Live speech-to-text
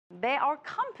there are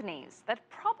companies that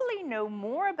probably know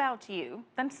more about you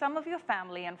than some of your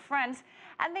family and friends,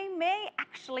 and they may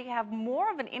actually have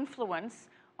more of an influence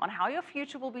on how your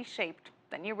future will be shaped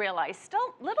than you realize.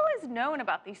 Still, little is known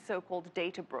about these so-called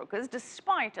data brokers,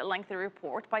 despite a lengthy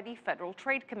report by the Federal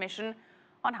Trade Commission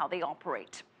on how they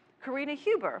operate. Karina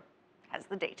Huber has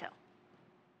the detail.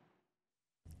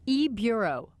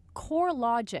 eBureau,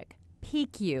 CoreLogic,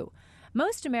 PQ.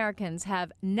 Most Americans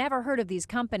have never heard of these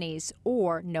companies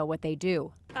or know what they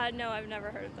do. No, I've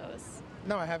never heard of those.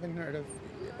 No, I haven't heard of.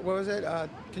 What was it?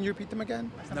 Can you repeat them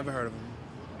again? Never heard of them.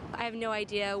 I have no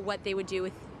idea what they would do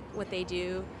with what they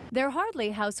do. They're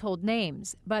hardly household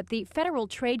names, but the Federal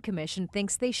Trade Commission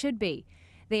thinks they should be.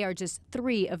 They are just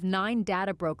 3 of 9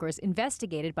 data brokers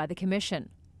investigated by the commission.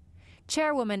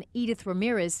 Chairwoman Edith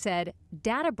Ramirez said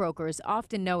data brokers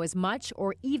often know as much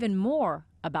or even more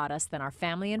about us than our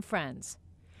family and friends.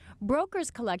 Brokers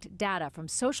collect data from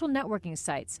social networking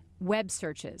sites, web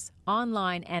searches,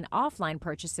 online and offline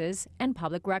purchases, and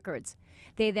public records.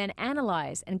 They then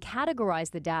analyze and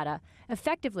categorize the data,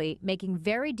 effectively making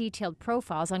very detailed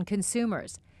profiles on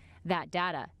consumers. That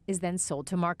data is then sold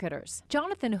to marketers.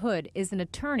 Jonathan Hood is an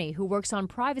attorney who works on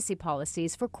privacy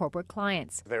policies for corporate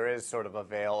clients. There is sort of a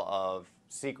veil of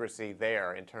secrecy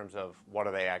there in terms of what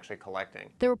are they actually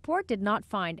collecting. The report did not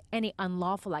find any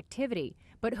unlawful activity,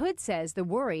 but Hood says the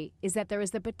worry is that there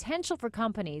is the potential for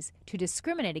companies to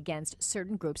discriminate against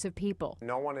certain groups of people.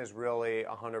 No one is really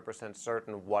 100%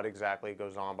 certain what exactly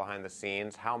goes on behind the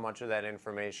scenes, how much of that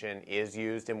information is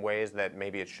used in ways that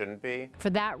maybe it shouldn't be. For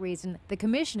that reason, the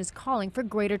Commission is calling for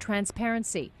greater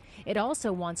transparency. It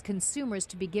also wants consumers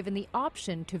to be given the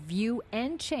option to view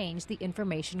and change the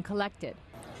information collected.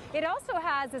 It also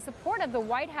has the support of the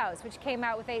White House, which came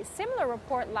out with a similar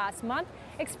report last month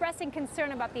expressing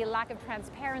concern about the lack of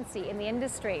transparency in the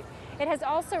industry. It has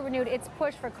also renewed its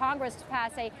push for Congress to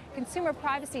pass a Consumer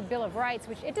Privacy Bill of Rights,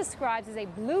 which it describes as a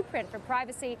blueprint for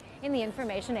privacy in the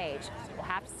information age. We'll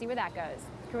have to see where that goes.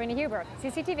 Karina Huber,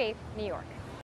 CCTV, New York.